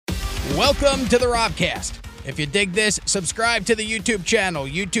Welcome to the Robcast. If you dig this, subscribe to the YouTube channel,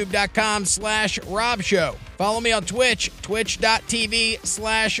 youtube.com/Rob Show. Follow me on Twitch,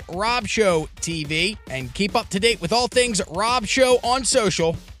 twitch.tv/Rob Show TV, and keep up to date with all things Rob Show on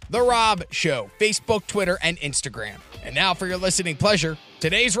social, The Rob Show, Facebook, Twitter, and Instagram. And now for your listening pleasure,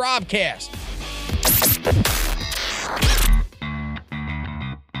 today's Robcast.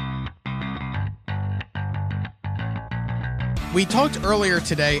 We talked earlier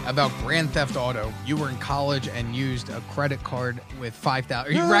today about Grand Theft Auto. You were in college and used a credit card with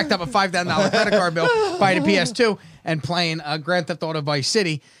 $5,000. You racked up a $5,000 credit card bill buying a PS2 and playing Grand Theft Auto Vice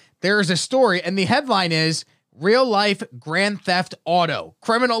City. There is a story, and the headline is Real Life Grand Theft Auto.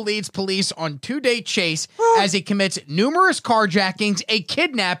 Criminal leads police on 2-day chase as he commits numerous carjackings, a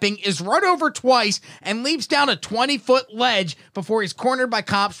kidnapping, is run over twice, and leaps down a 20-foot ledge before he's cornered by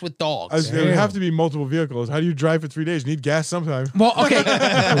cops with dogs. There would have to be multiple vehicles. How do you drive for 3 days? You need gas sometime. Well, okay.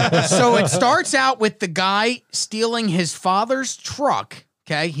 So it starts out with the guy stealing his father's truck.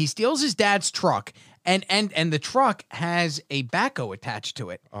 Okay, he steals his dad's truck. And the truck has a backhoe attached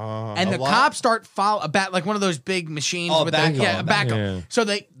to it, and the cops start like one of those big machines with a backhoe. Yeah. So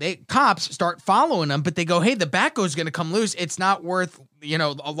they cops start following him, but they go, "Hey, the backhoe's going to come loose. It's not worth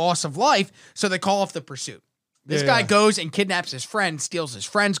a loss of life." So they call off the pursuit. This guy goes and kidnaps his friend, steals his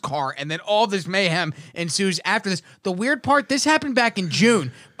friend's car, and then all this mayhem ensues after this. The weird part: this happened back in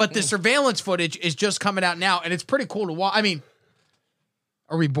June, but the surveillance footage is just coming out now, and it's pretty cool to watch. I mean,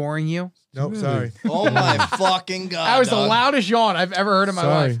 are we boring you? Nope, sorry. Oh my fucking God. That was the loudest yawn I've ever heard in my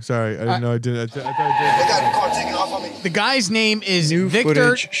life. Sorry, I didn't know I did. I thought I did. The guy's name is New Victor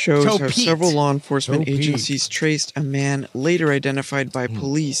footage shows how Topete. several law enforcement agencies traced a man later identified by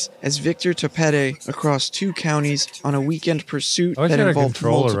police as Victor Topete across 2 counties on a weekend pursuit that involved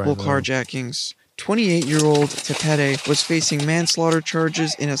multiple carjackings. 28-year-old Topete was facing manslaughter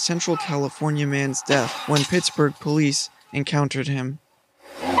charges in a Central California man's death when Pittsburgh police encountered him.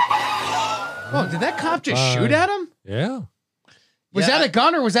 Oh, did that cop just shoot at him? Yeah. Was that a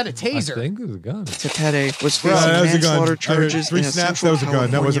gun or was that a taser? I think it was a gun. Topete was facing manslaughter charges in a Central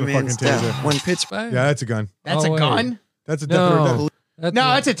California man's death when Pittsburgh. Yeah, that's a gun. That's a gun? That's a No.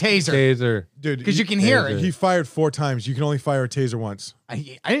 That's a taser. Taser. Dude, Because you can hear it. He fired 4 times. You can only fire a taser once. I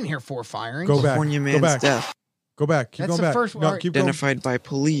didn't hear 4 firings. Go back. California Go man's back. death. Go back. Keep That's going the back. first No, one. keep going. Identified by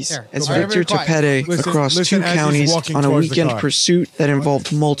police There, as go back. Victor Topete across 2 as he's counties walking on a towards the weekend car. pursuit that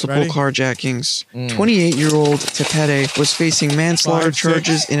involved multiple Ready? carjackings. 28-year-old Topete was facing manslaughter 5, 6.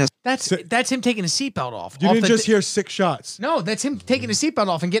 charges in a That's him taking his seatbelt off. You Off didn't the- just hear 6 shots. No, that's him taking his seatbelt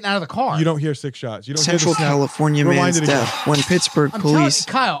off and getting out of the car. You don't hear 6 shots. You don't Central hear the snap. California Rewind man's it again. death when Pittsburgh I'm police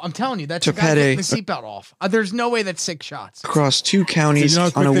Kyle, I'm telling you, that's the guy Topete- getting the seatbelt off. There's no way that's 6 shots. across 2 counties So you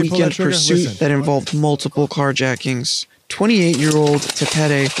know how on a quick they pull that weekend trigger? pursuit Listen. that involved multiple carjackings. 28-year-old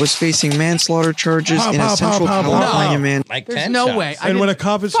Topete was facing manslaughter charges Pow, in pow, a Central pow, pow, pow. California No. man. Like There's 10 no shots. way. And when a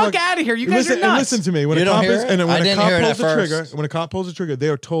cop is fuck out of here, you guys listen, are nuts. And listen to me. When You a don't cop hear is it? and I when a didn't cop hear it pulls at the first. trigger, when a cop pulls the trigger, they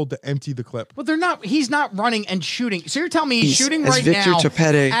are told to empty the clip. Well, they're not. He's not running and shooting. So you're telling me he's As shooting right Victor now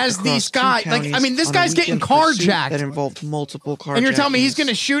Topete as across these 2 guys. counties This on a guy's getting weekend pursuit carjacked. that involved multiple carjackings. And you're telling me he's going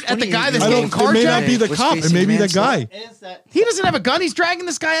to shoot at the guy that's I getting don't. It may not be carjacked? the Was cop. It facing may be the manslaughter. guy. He doesn't have a gun. He's dragging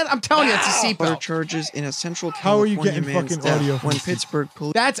this guy out. I'm telling you, it's a Manslaughter seatbelt. charges in a Central How are you California getting man's fucking death audio from when this? Pittsburgh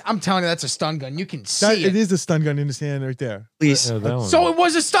police I'm telling you, that's a stun gun. You can see That, it. it is a stun gun in his hand right there. Yeah, that one. So it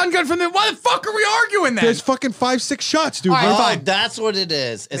was a stun gun from the. Why the fuck are we arguing then? There's fucking 5, 6 shots, dude. All right, We're- fine. Oh, that's what it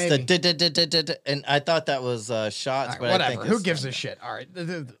is. It's Maybe. the and I thought that was shots, All right, but I whatever. think Who it's gives a stun shit? All right.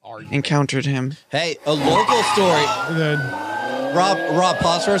 Argue. encountered him. gun. Hey, a local story. And then, Rob,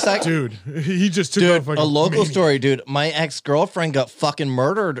 pause for a sec. dude, he just took Dude, off like a local maniac. story, dude. My ex-girlfriend got fucking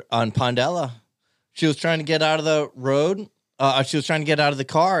murdered on Pondella. She was trying to get out of the road. She was trying to get out of the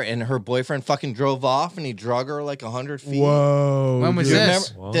car, and her boyfriend fucking drove off, and he drug her like 100 feet. Whoa. When was dude.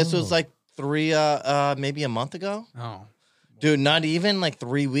 this? Remember? This was like maybe a month ago. Oh, Dude, not even like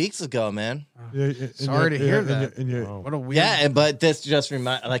 3 weeks ago, man. Sorry to hear that. And what a weird. Yeah, but this just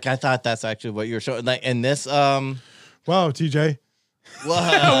I thought that's actually what you were showing. Like, and this, wow, TJ.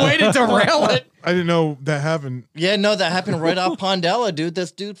 well, way to derail it. I didn't know that happened. yeah, no, that happened right off Pondella, dude.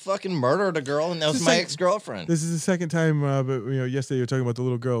 This dude fucking murdered a girl, and that was Just my like- ex-girlfriend. This is the second time, but yesterday you were talking about the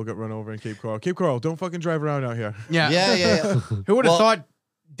little girl got run over in Cape Coral. Cape Coral, don't fucking drive around out here. Yeah. Yeah. Who would have Well- thought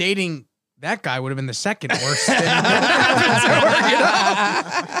dating that guy would have been the second worst thing that happened to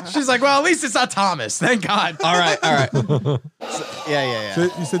her, you know? She's like, well, at least it's not Thomas. Thank God. All right. So, yeah. So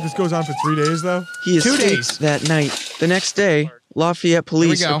you said this goes on for 3 days, though? He 2 escaped days. that night. The next day, Lafayette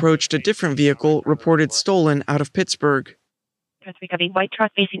police go. approached a different vehicle reported stolen out of Pittsburgh. We have a white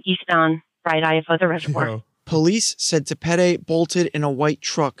truck facing eastbound, right eye of the reservoir. Yo, Police said Tepede bolted in a white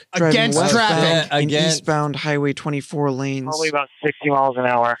truck driving Against westbound traffic. in Against- eastbound Highway 24 lanes. Probably about 60 miles an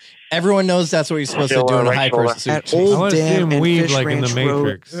hour. Everyone knows that's what you're supposed to Still, do in a right high shoulder. pursuit. At chase. I Old want to see Dam him and weave Fish like in the Ranch Road.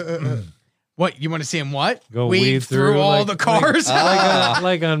 Matrix. What, you want to see him what? Go weave weave through through all like- the cars?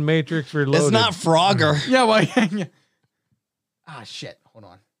 like on Matrix Reloaded. It's not Frogger. Yeah, well, yeah. Ah, shit. Hold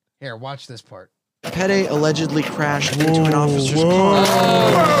on. Here, watch this part. Tepede allegedly crashed into an officer's whoa. car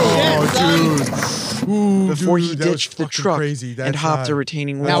Oh, dude. Ooh, before he dude, that was ditched the fucking truck crazy. and hopped a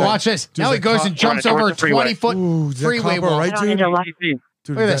retaining wall. Now watch this. Dude, Now he that goes cop- and jumps Running over a towards the freeway. 20-foot Ooh, is that freeway cop all wall. right, Head on dude? into Lafayette.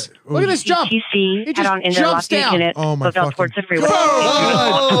 Dude, Look at this. that- Look at this jump. TC, He head just on into jumps Lafayette down. Unit, Oh, my goes out fucking towards the freeway.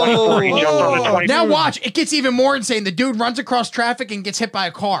 On 24, he jumped on the 24. Now watch. It gets even more insane. The dude runs across traffic and gets hit by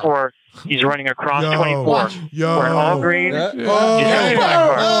a car. Or he's running across Yo. 24. Watch. Yo. We're in all green. Oh, He's hit by a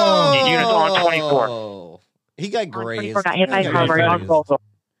car. Oh. The unit's on 24. He got On grazed. 24 got hit by a car. We're Yeah. on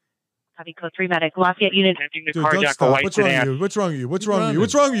Copy code 3 medic. Lafayette Unit. Attempting to Dude, don't carjack a stop. white What's wrong with sedan. you? What's wrong with you? What's wrong with you?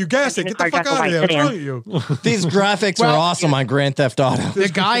 What's wrong with you? Gas it. Get the fuck out of there. What's wrong with you? These graphics Well, are awesome on Grand Theft Auto. The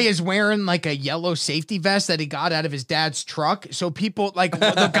guy is wearing like a yellow safety vest that he got out of his dad's truck. So people like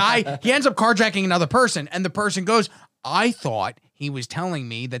the guy, he ends up carjacking another person, and the person goes, I thought he was telling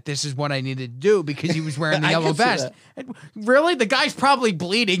me that this is what I needed to do because he was wearing the I yellow can see vest. that. And really? The guy's probably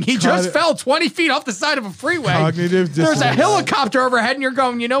bleeding. He just fell 20 feet off the side of a freeway. Cognitive There's a dissonance. helicopter overhead, and you're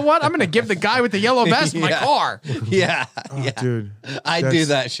going, you know what? I'm going to give the guy with the yellow vest my Yeah. car. Yeah, Oh, yeah. dude. I do That's-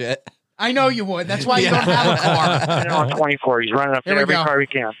 that shit. I know you would. That's why you don't have a car. He's on 24. He's running up Here to we every go. car he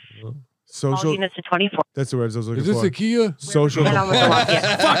can. All Social. units to 24. That's the words I was looking Is this for. a Kia? Social. Head on with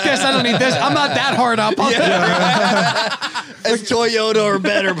Lafayette. Fuck this. I don't need this. I'm not that hard up. It's Toyota or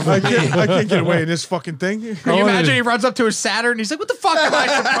better. I can't get away in this fucking thing. Can you imagine he runs up to his Saturn and he's like, what the fuck am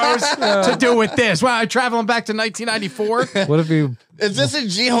I supposed to do with this? Well, I'm traveling back to 1994. What if he? Is this a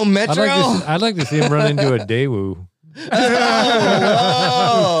Geo Metro? I'd like to see him run into a Daewoo.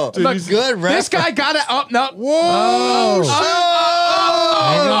 Oh, Dude, look he's- good. This guy got it up. No. Whoa.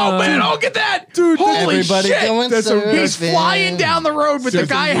 Oh, man, don't get that. Dude, Holy Everybody shit. going That's a- He's flying down the road with the Dude,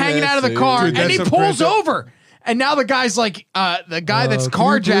 guy dude, hanging out of the car, dude, and he that's some pulls crazy- over. And now the guy's like, the guy that's Can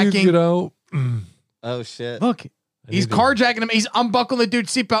you please carjacking. get out? Oh shit. Look, he's need to- carjacking him. He's unbuckling the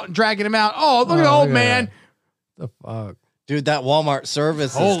dude's seatbelt and dragging him out. Oh, look at the old yeah. man. The fuck. Dude, that Walmart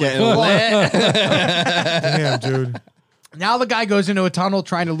service is Holy getting fuck. lit. Damn, dude. Now the guy goes into a tunnel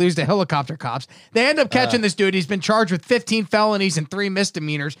trying to lose the helicopter cops. They end up catching this dude. He's been charged with 15 felonies and 3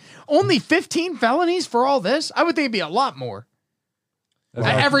 misdemeanors. Only 15 felonies for all this? I would think it'd be a lot more.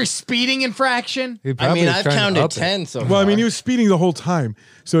 Every speeding infraction? He I probably mean, was I've trying to counted up it. 10 so Well, I mean, far. he was speeding the whole time.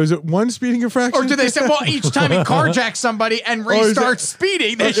 So is it one speeding infraction? Or do they say, well, each time he carjacks somebody and is it- restarts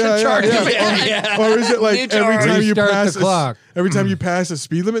speeding, they should yeah, charge yeah. him again? Yeah. Or is it like New every charge. time you Restart pass the clock. every time you pass a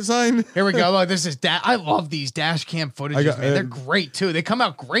speed limit sign? Here we go. Look, this is I love these dash cam footages, man. They're great too. They come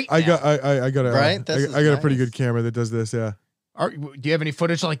out great. I now. got a Right? This is I got a pretty nice. good camera that does this. Yeah. Do you have any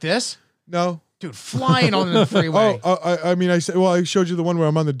footage like this? No. Dude, flying on the freeway. I mean, I showed you the one where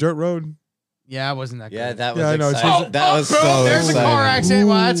I'm on the dirt road. Yeah, I wasn't that good. Yeah, that was Yeah, I know, it's exciting. his- That was boom, so there's a car exciting. accident.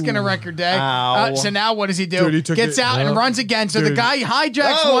 Well, that's gonna wreck your day. Ow. So now what does he do? Dude, he took Gets it- out and Yep. runs again. So the Dude. guy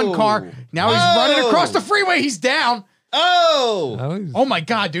hijacks Whoa. one car. Now he's Whoa. running across the freeway. He's down. Oh! Oh, he's- Oh my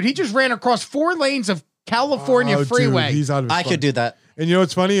god, dude! He just ran across 4 lanes of California Oh, freeway. Dude, he's out of his I could do that. And you know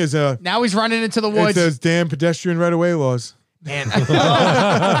what's funny is Now he's running into the it woods. says damn pedestrian right away laws. Man,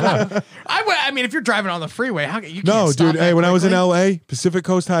 I mean, if you're driving on the freeway, how you can't No, stop dude. that Hey, when I was in quickly. LA, Pacific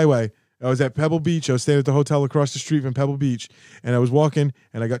Coast Highway, I was at Pebble Beach. I was staying at the hotel across the street from Pebble Beach, and I was walking,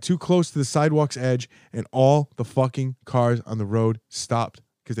 and I got too close to the sidewalk's edge, and all the fucking cars on the road stopped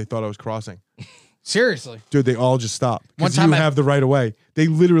because they thought I was crossing. Seriously, Dude, they all just stopped One because time you I- have the right of way. They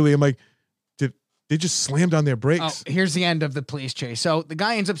literally, I'm like, they just slammed on their oh, brakes. here's the end of the police chase. So the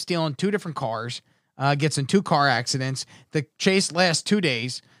guy ends up stealing 2 different cars, gets in 2 car accidents. The chase lasts 2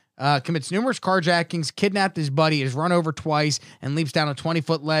 days. Commits numerous carjackings, kidnapped his buddy, is run over twice, and leaps down a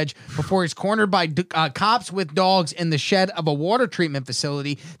 20-foot ledge before he's cornered by cops with dogs in the shed of a water treatment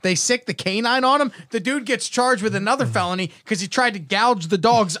facility. They sick the canine on him. The dude gets charged with another felony because he tried to gouge the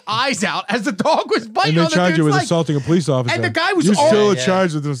dog's eyes out as the dog was biting And they on the charged you dude's with leg. assaulting a police officer. And the guy was You're still already-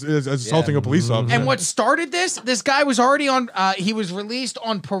 charged with assaulting a police officer. And what started this guy was already on, he was released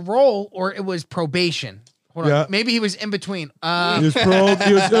on parole or it was probation. Hold on. Yeah. Maybe he was in between. He was paroled.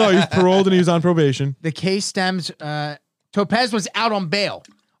 He was paroled and he was on probation. The case stems, Topez was out on bail.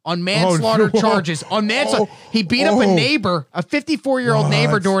 on manslaughter no. charges. On manslaughter, he beat up a neighbor, a 54-year-old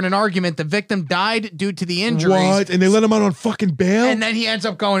neighbor, What? during an argument. The victim died due to the injuries. What? And they let him out on fucking bail? And then he ends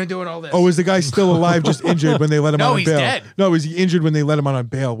up going and doing all this. Oh, is the guy still alive, just injured when they let him No, out on he's bail? dead. No, is he injured when they let him out on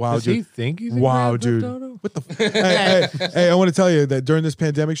bail? Wow, Does dude. he think he's in Wow, Grand Theft dude. Auto? What the? Hey, I want to tell you that during this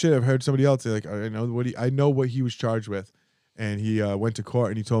pandemic shit, I've heard somebody else say, like, I know what he was charged with, and he went to court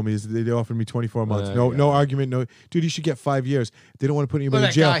and he told me they offered me 24 months. No argument. No, dude, he should get 5 years. They don't want to put anybody in Look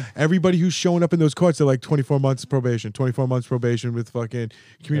at jail. that guy. Everybody who's showing up in those courts are like 24 months probation, 24 months probation with fucking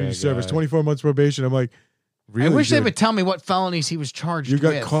community That service, guy. 24 months probation. I'm like, really? I wish they dude? would tell me what felonies he was charged You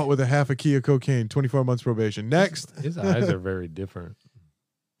got with. caught with a half a key of cocaine, 24 months probation. Next, His eyes are very different.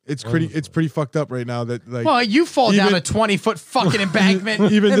 it's pretty fucked up right now that like Well, you fall down Even- a 20-foot fucking embankment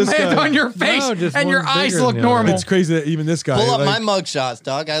Even and this land guy. on your face, No, just and your one's eyes bigger look than the other. normal. it's crazy that even this guy Pull up like, my mugshots,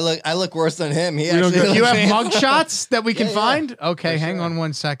 dog. I look worse than him. He We don't actually get- looks You have fancy. mugshots that we can Yeah, yeah. find? Okay, For hang sure. on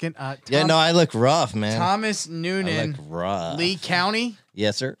one second. Yeah, no, I look rough, man. Thomas I Noonan, look rough. Lee County.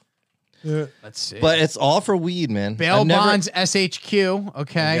 Yes, sir. Yeah. Let's see. But it's all for weed, man. Bail I've never- bonds, SHQ.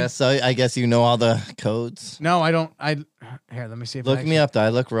 Okay. I guess you know all the codes. No, I don't. Here, let me see if Look I me up, though. I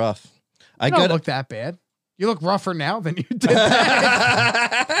look rough. I You don't got look that bad. You look rougher now than you did. Then.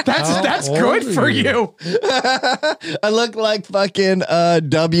 That's How good old for are you. I look like fucking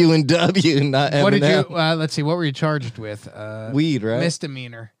W and W, not What did you? Eminem. Let's see. What were you charged with? Weed, right?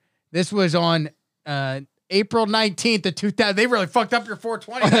 Misdemeanor. This was on April 19th of 2000. They really fucked up your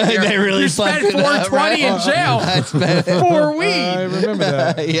 420. that year. They really you spent fucked it up, 420 in right? jail I spent it. for weed. I remember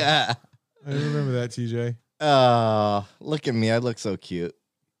that. Yeah. I remember that, TJ. Oh, look at me. I look so cute.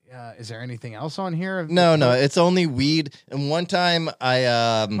 Is there anything else on here? No, it's only weed. And one time I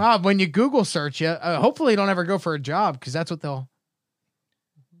Rob, when you Google search you, hopefully you don't ever go for a job because that's what they'll.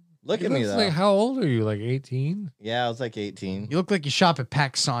 look He at me looks though. like, how old are you? Like 18? Yeah, I was like 18. You look like you shop at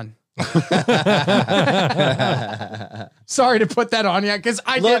PacSun. Sorry to put that on you because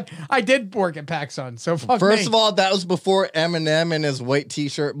I did work at PacSun. So fuck First me. of all, that was before Eminem and his white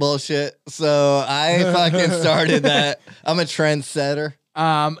t-shirt bullshit. So I fucking started that. I'm a trendsetter.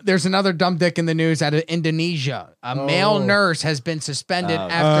 There's another dumb dick in the news out of Indonesia. A male nurse has been suspended Oh. I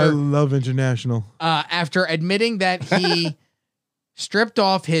after love international. after admitting that he stripped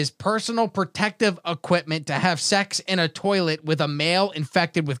off his personal protective equipment to have sex in a toilet with a male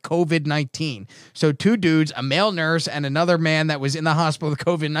infected with COVID-19. So two dudes, a male nurse and another man that was in the hospital with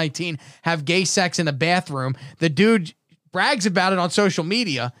COVID-19, have gay sex in a bathroom. The dude brags about it on social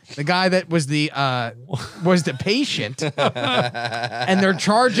media. The guy that was the patient, and they're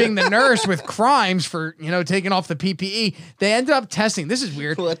charging the nurse with crimes for taking off the PPE. They ended up testing. This is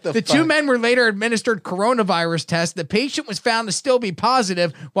weird. What the two fuck? men were later administered coronavirus tests. The patient was found to still be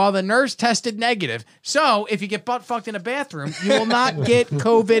positive, while the nurse tested negative. So if you get butt fucked in a bathroom, you will not get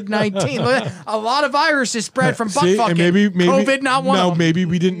COVID-19. A lot of viruses spread from butt See, fucking. and maybe COVID, not one. No, of them. maybe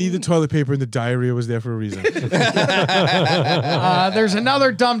we didn't need the toilet paper and the diarrhea was there for a reason. There's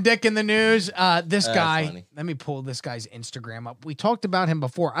another dumb dick in the news. This guy, funny. let me pull this guy's Instagram up. We talked about him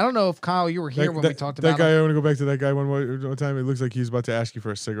before. I don't know if Kyle, you were here when we talked that about guy. him. I want to go back to that guy one time. It looks like he's about to ask you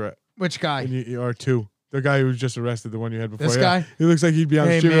for a cigarette. Which guy? Or two. The guy who was just arrested, the one you had before. This Yeah. guy? He looks like he'd be on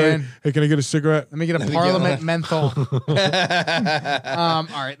Hey, the street. Like, man. hey, can I get a cigarette? Let me get a me Parliament get menthol. All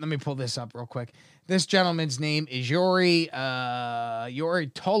right, let me pull this up real quick. This gentleman's name is Yuri Tolochuk.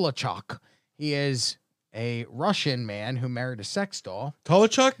 He is a Russian man who married a sex doll.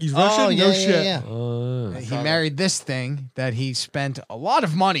 Tolochuk? He's Russian? Oh, yeah, no yeah, shit. yeah. He married this thing that he spent a lot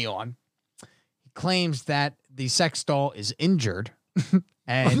of money on. He claims that the sex doll is injured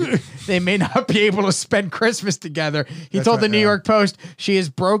and they may not be able to spend Christmas together. He That's told the right, New yeah. York Post she is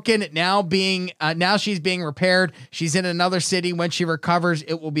broken now she's being repaired. She's in another city. When she recovers,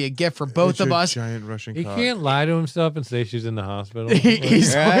 it will be a gift for both It's of your us. Giant Russian He cock. can't lie to himself and say she's in the hospital.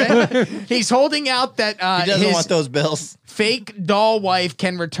 He's, Right? he's holding out that He doesn't his want those bills. fake doll wife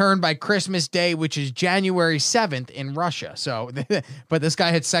can return by Christmas Day, which is January 7th in Russia. So, but this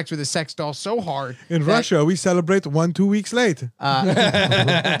guy had sex with his sex doll so hard. In that, Russia, we celebrate 2 weeks late.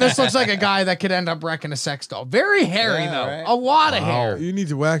 this looks like a guy that could end up wrecking a sex doll. Very hairy, Yeah, though. right. A lot of hair. You need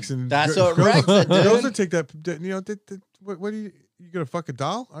to wax and That's what wrecks it, girls dude. that take that. What do you gonna fuck a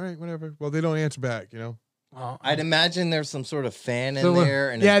doll? All right, whatever. Well, they don't answer back. I'd imagine there's some sort of fan in So,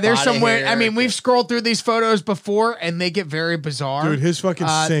 there. And Yeah, his there's body somewhere. hair. I mean, we've scrolled through these photos before, and they get very bizarre. Dude, his fucking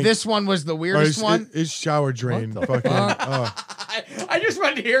sink. This one was the or weirdest his, one. his shower drain. What the Fucking. fuck? Oh, I just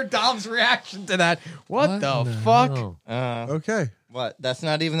wanted to hear Dom's reaction to that. What the in fuck? hell? okay. What? That's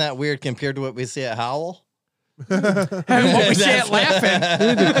not even that weird compared to what we see at Howl. And what we say it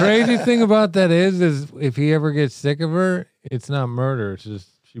laughing. Dude, the crazy thing about that is if he ever gets sick of her, it's not murder. It's just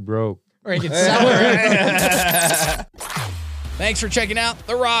She broke. Or you can sell her. Thanks for checking out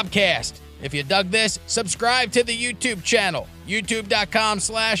the Robcast. If you dug this, subscribe to the YouTube channel,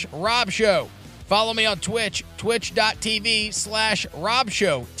 youtube.com/Rob Show. Follow me on Twitch, twitch.tv/Rob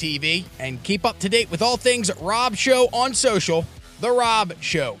Show TV, and keep up to date with all things Rob Show on social, The Rob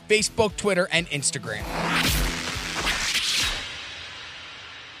Show, Facebook, Twitter, and Instagram.